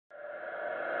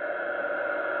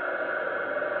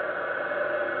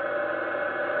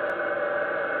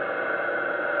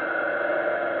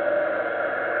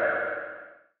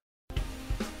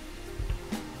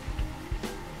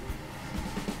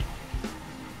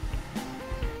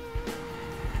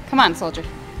Come on, soldier.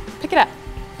 Pick it up.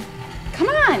 Come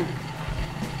on!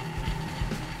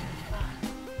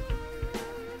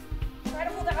 Try to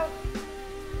hold out.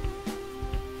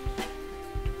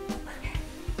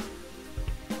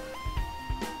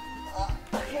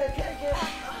 Okay.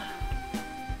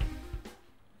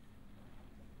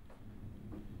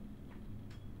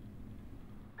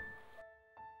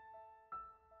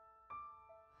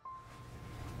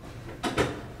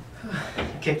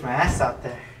 Kicked my ass out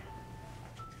there.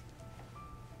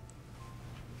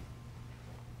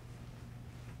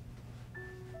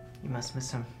 You must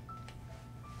miss him.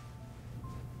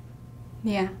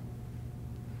 Yeah.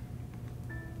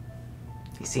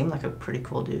 He seemed like a pretty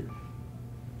cool dude.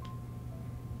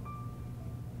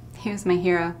 He was my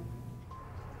hero.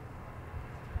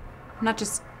 I'm not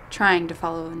just trying to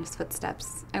follow in his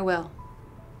footsteps. I will,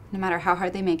 no matter how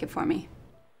hard they make it for me.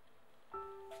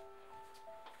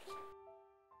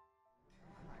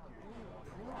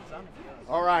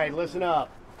 All right, listen up.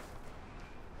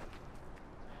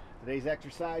 Today's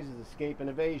exercise is escape and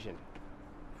evasion.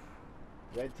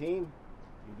 Red team,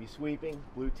 you'll be sweeping.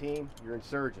 Blue team, you're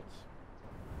insurgents.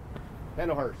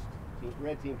 Pendelhurst,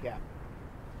 red team captain.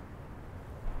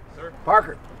 Sir?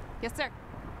 Parker, Yes, sir.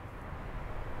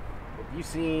 have you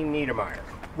seen Niedermeyer?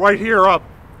 Right here, up.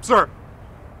 Sir.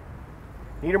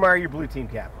 Niedermeyer, you're blue team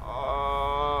captain.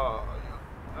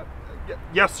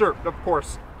 Yes, sir, of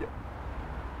course. Yeah.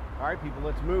 All right, people,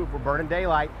 let's move. We're burning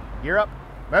daylight. Gear up.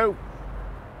 Move.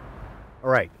 All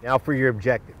right, now for your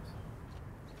objectives.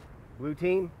 Blue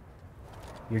team,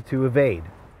 you're to evade.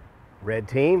 Red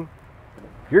team,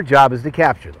 your job is to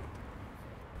capture them.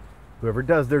 Whoever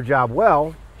does their job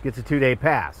well gets a 2-day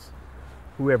pass.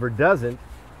 Whoever doesn't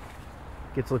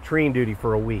gets latrine duty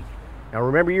for a week. Now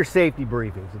remember your safety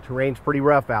briefings. The terrain's pretty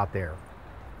rough out there,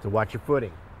 so watch your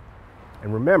footing.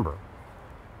 And remember,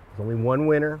 there's only one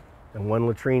winner and one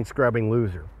latrine scrubbing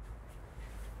loser.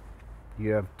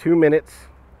 You have 2 minutes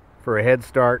for a head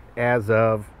start as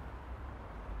of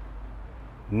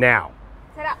now.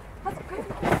 Set up.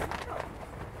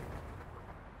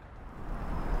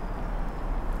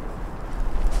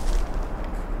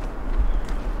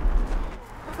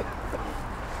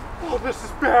 Oh, this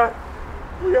is bad.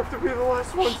 We have to be the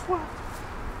last ones left.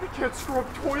 I can't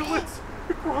scrub toilets.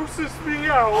 It grosses me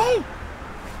out. Hey!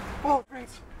 Oh,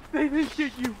 Vince, they didn't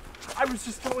get you. I was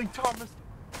just telling Thomas.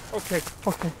 Okay.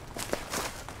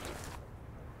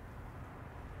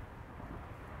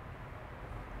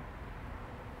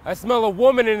 I smell a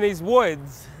woman in these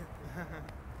woods.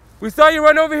 We saw you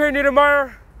run over here,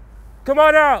 Niedermeyer. Come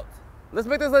on out. Let's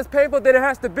make this less painful than it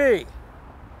has to be.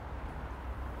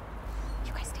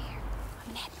 You guys stay here. I'm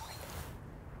gonna head north.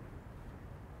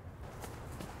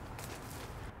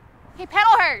 Hey,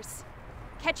 Pendelhurst!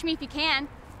 Catch me if you can.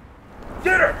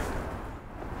 Get her!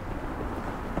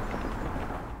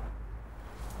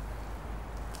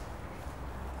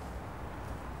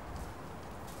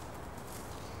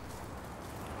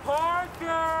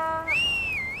 Parker!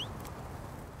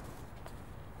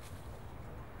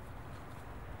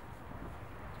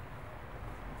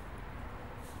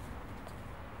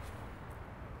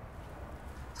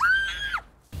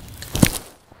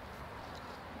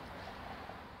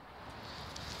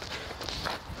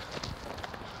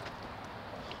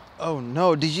 Oh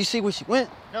no, did you see where she went?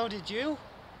 No, did you?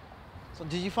 So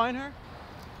did you find her?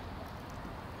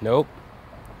 Nope.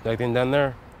 Nothing down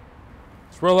there.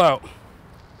 Let's roll out.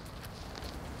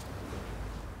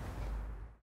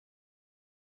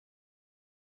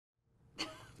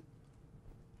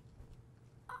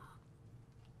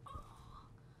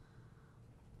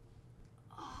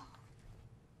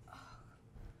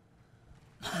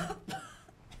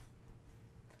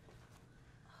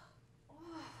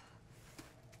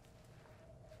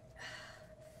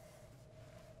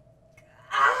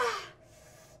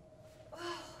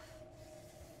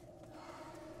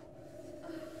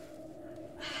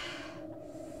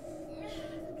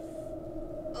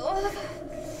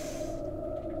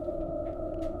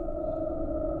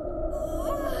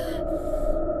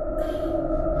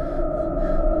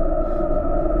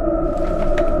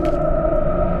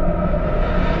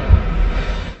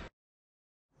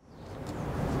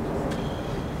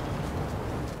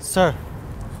 Sir,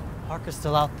 Parker's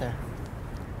still out there.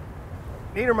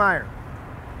 Niedermeyer,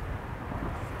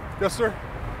 Yes, sir.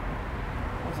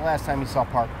 when was the last time you saw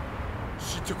Parker?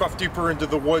 She took off deeper into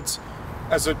the woods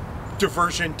as a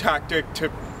diversion tactic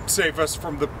to save us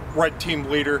from the red team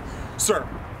leader. Sir.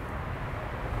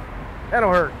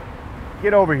 That'll hurt.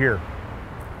 Get over here.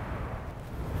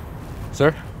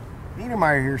 Sir?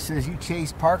 Niedermeyer here says you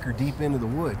chased Parker deep into the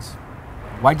woods.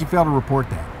 Why'd you fail to report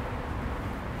that?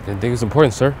 Didn't think it was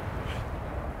important, sir.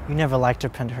 You never liked her,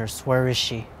 Penderhurst. Where is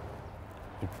she?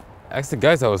 Ask the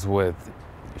guys I was with.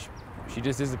 She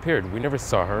just disappeared. We never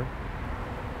saw her.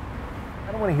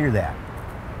 I don't want to hear that.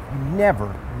 You never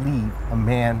leave a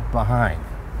man behind.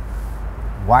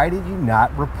 Why did you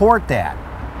not report that?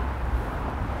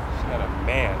 She's not a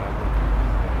man.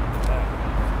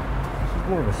 She's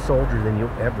more of a soldier than you'll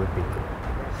ever be.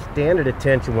 Stand at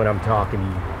attention when I'm talking to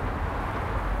you.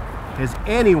 Has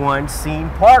anyone seen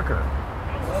Parker?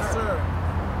 Yes, sir.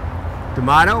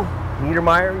 D'Amato,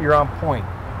 Niedermeyer, you're on point.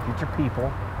 Get your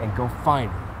people and go find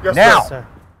her. Yes, now! Yes, sir.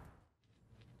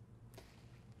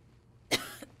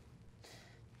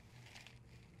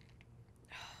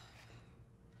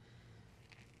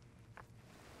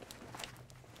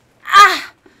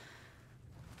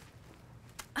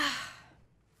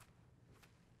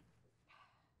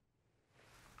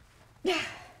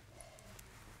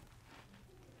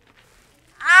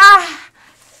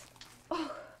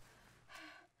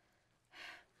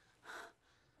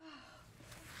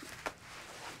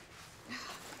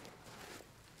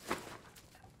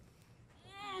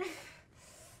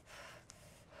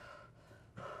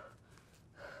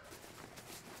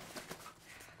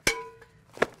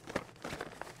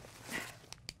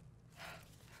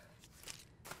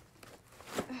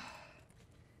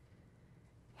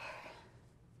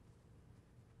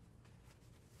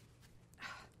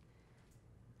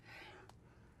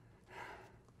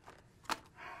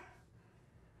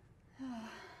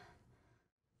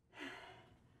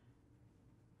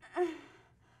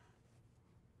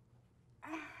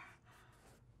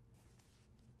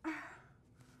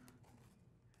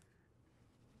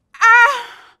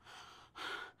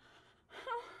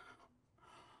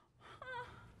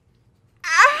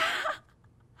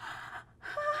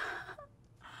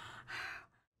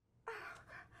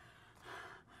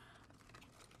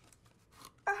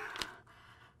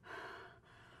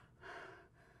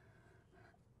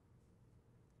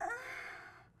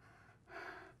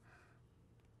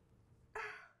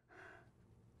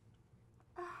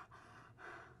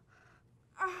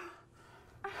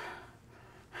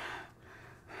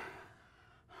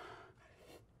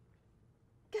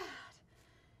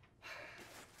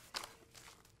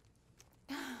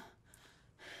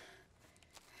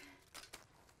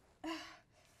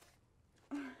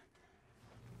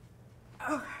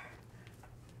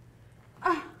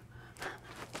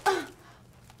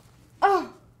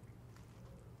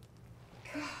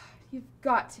 You've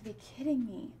got to be kidding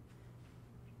me.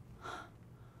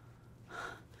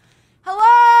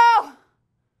 Hello?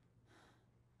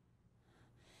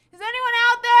 Is anyone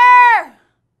out there?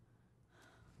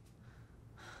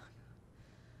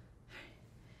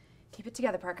 Keep it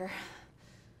together, Parker.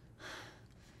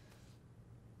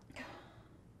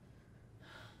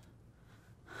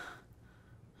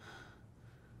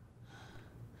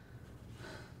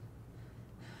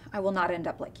 I will not end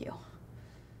up like you.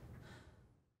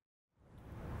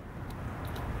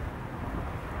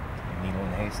 Needle in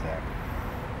a haystack.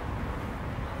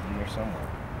 In there somewhere.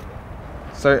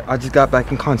 Sir, I just got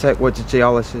back in contact with the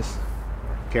geologist.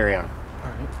 Carry on.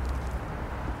 All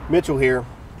right. Mitchell here.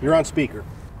 You're on speaker.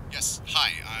 Yes,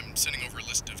 hi. I'm sending over a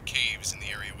list of caves in the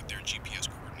area with their GPS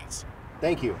coordinates.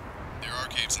 Thank you. There are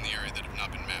caves in the area that have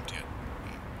not been mapped yet.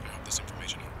 I hope this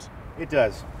information helps. It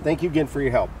does. Thank you again for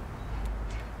your help.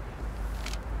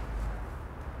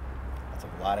 That's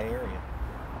a lot of area.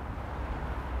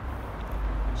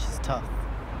 She's tough.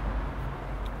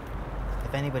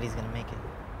 If anybody's gonna make it,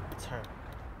 it's her.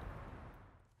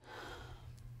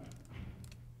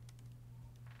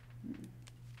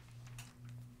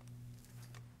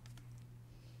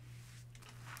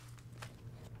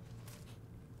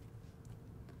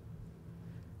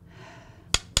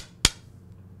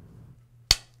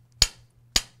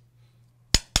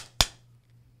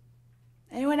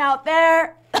 Anyone out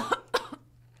there?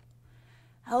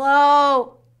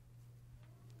 Hello?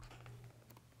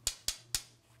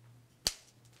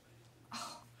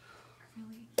 Oh,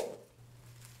 really?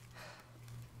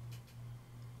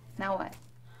 Now what?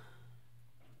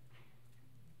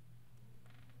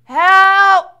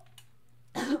 Help!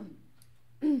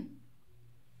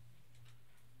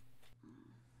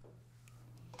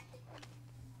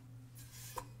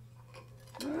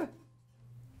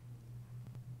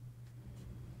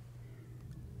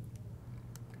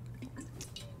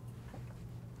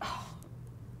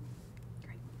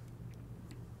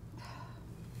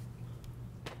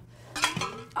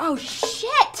 Oh,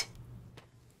 shit!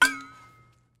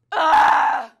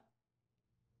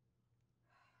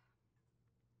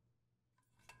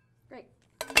 Great.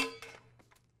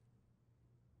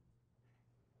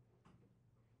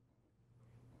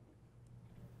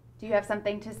 Do you have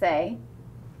something to say?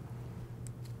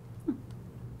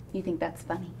 You think that's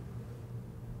funny?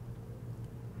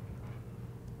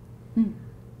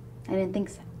 I didn't think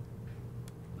so.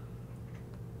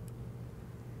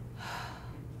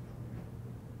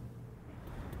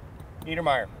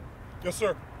 Niedermeyer, Yes,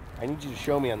 sir. I need you to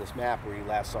show me on this map where you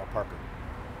last saw Parker.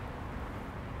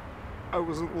 I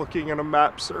wasn't looking at a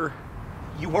map, sir.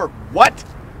 You were what?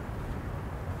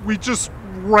 We just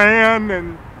ran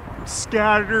and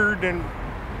scattered and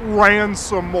ran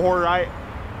some more. I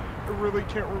really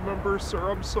can't remember, sir.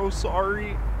 I'm so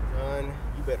sorry. Son,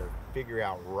 you better figure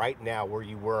out right now where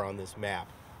you were on this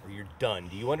map, or you're done.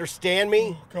 Do you understand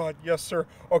me? Oh, God, yes, sir.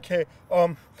 Okay,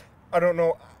 I don't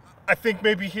know. I think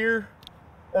maybe here,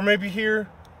 or maybe here,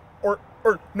 or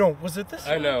no, was it this?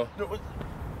 I know. No, was...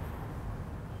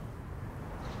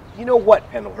 You know what,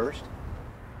 Pendelhurst?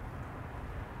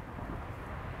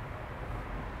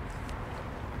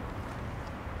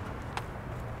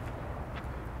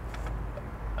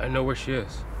 I know where she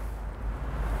is.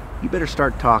 You better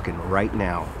start talking right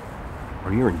now,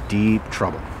 or you're in deep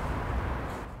trouble.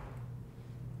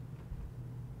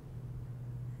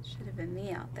 It should have been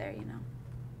me out there, you know.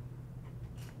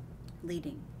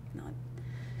 Leading, not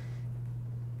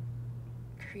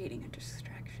creating a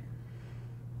distraction.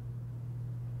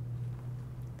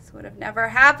 This would have never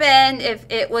happened if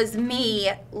it was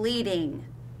me leading.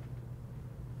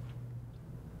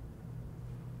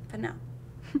 But no.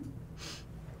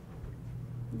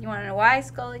 You want to know why,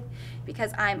 Scully?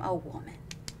 Because I'm a woman.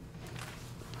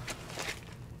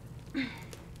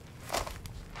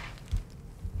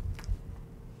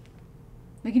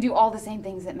 We can do all the same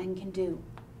things that men can do.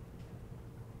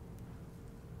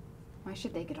 Why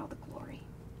should they get all the glory?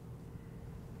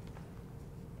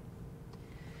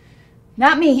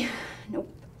 Not me.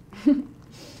 Nope.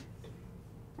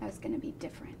 I was gonna be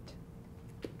different.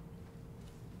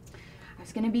 I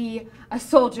was gonna be a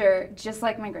soldier just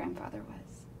like my grandfather was.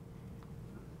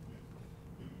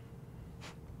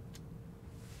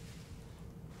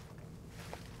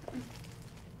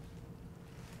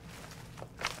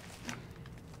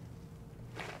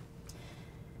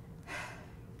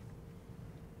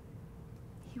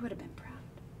 He would have been proud.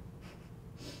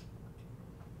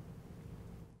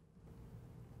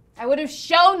 I would have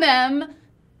shown them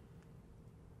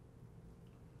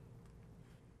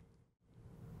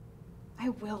I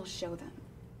will show them.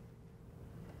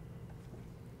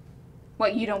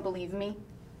 What, you don't believe me?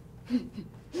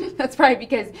 That's probably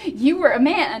because you were a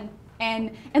man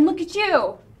and look at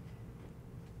you.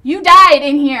 You died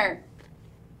in here.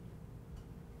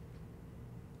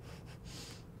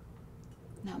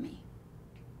 Not me.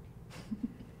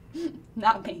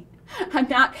 Not me. I'm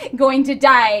not going to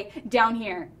die down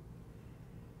here.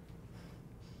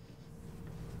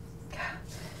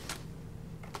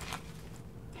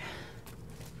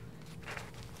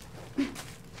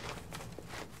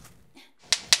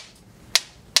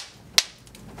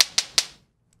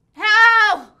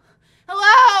 Help!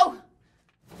 Hello!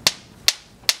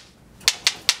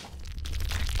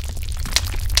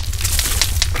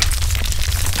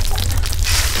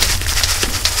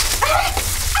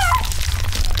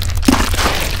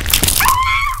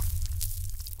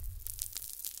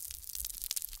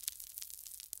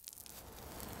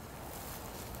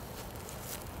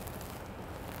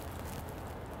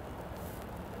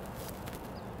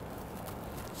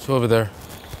 It's over there.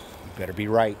 You better be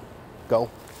right.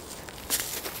 Go.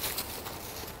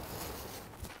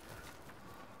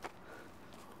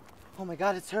 Oh my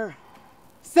God, it's her.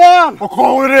 Sam! I'll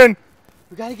call it in.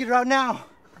 We gotta get her out now.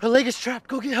 Her leg is trapped.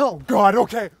 Go get help. God,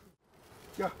 okay.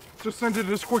 Yeah, just send it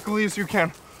as quickly as you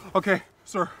can. Okay,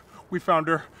 sir, we found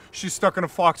her. She's stuck in a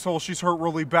foxhole. She's hurt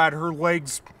really bad. Her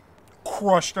leg's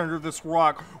crushed under this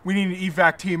rock. We need an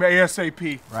evac team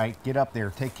ASAP. Right, get up there.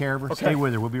 Take care of her. Okay. Stay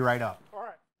with her. We'll be right up. All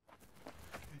right.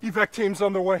 Evac team's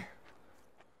on their way.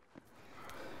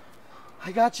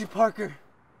 I got you, Parker.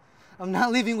 I'm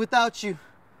not leaving without you.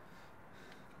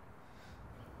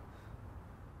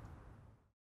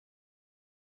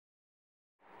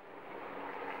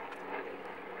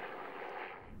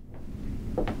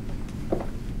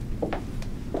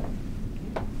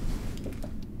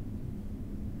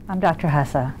 I'm Dr.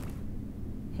 Hassa.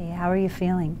 Hey, how are you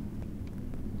feeling?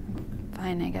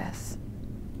 Fine, I guess.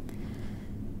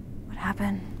 What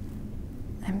happened?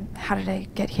 How did I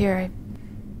get here?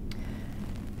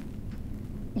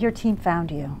 Your team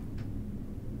found you.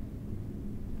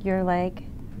 Your leg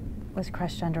was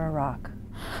crushed under a rock.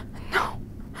 No.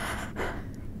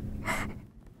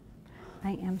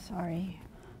 I am sorry.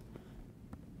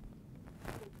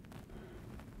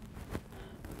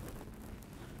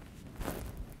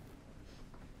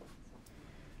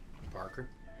 Parker,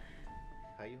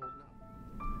 how you holding up?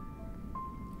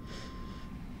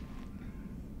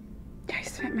 I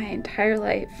spent my entire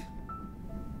life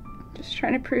just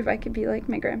trying to prove I could be like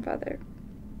my grandfather.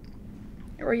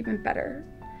 Or even better.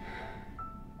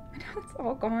 And now it's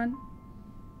all gone.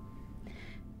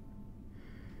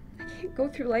 I can't go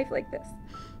through life like this.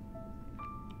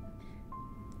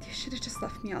 You should have just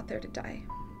left me out there to die.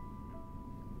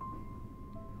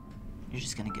 You're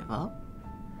just gonna give up?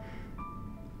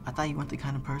 I thought you weren't the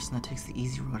kind of person that takes the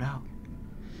easy road out.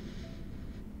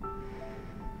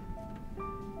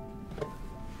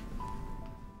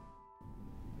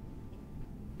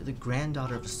 You're the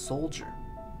granddaughter of a soldier.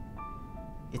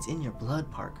 It's in your blood,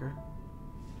 Parker.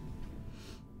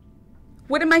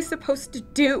 What am I supposed to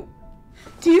do?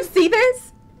 Do you see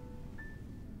this?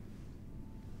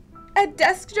 A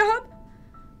desk job?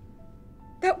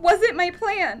 That wasn't my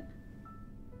plan.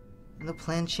 And the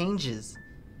plan changes.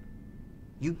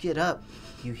 You get up,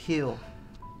 you heal,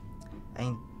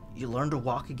 and you learn to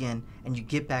walk again, and you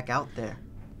get back out there.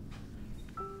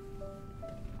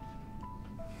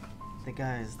 The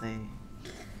guys, they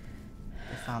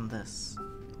found this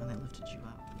when they lifted you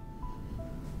up.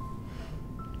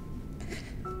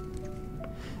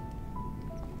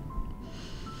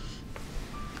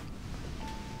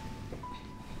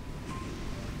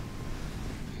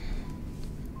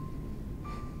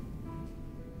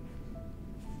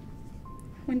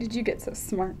 When did you get so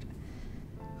smart?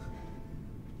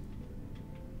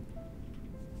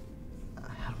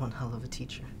 I had one hell of a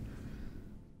teacher.